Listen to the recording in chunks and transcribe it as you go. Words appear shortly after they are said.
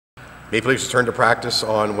Maple Leafs returned to practice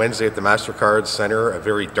on Wednesday at the MasterCard Centre, a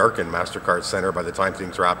very darkened MasterCard Centre by the time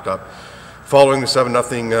things wrapped up. Following the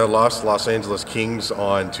 7-0 loss to Los Angeles Kings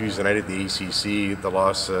on Tuesday night at the ACC, the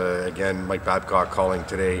loss, again, Mike Babcock calling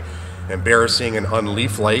today, embarrassing and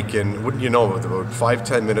unleaf-like, and wouldn't you know, with about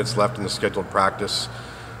 5-10 minutes left in the scheduled practice,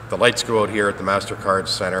 the lights go out here at the MasterCard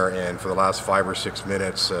Centre, and for the last 5 or 6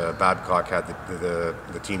 minutes, Babcock had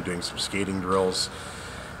the team doing some skating drills.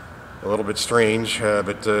 A little bit strange,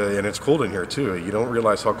 but and it's cold in here too. You don't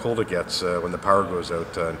realize how cold it gets when the power goes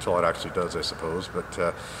out until it actually does, I suppose.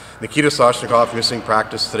 But Nikita Soshnikov missing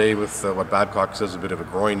practice today with what Babcock says is a bit of a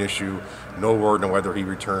groin issue. No word on whether he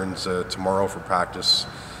returns tomorrow for practice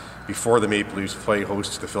before the Maple Leafs play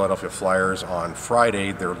host to the Philadelphia Flyers on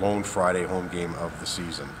Friday, their lone Friday home game of the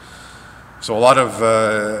season. So a lot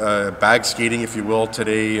of bag skating, if you will,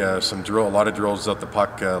 today. A lot of drills out the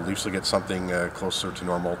puck. Leafs will get something closer to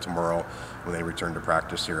normal tomorrow when they return to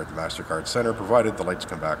practice here at the MasterCard Centre, provided the lights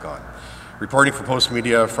come back on. Reporting for Post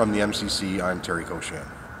Media from the MCC, I'm Terry Koshan.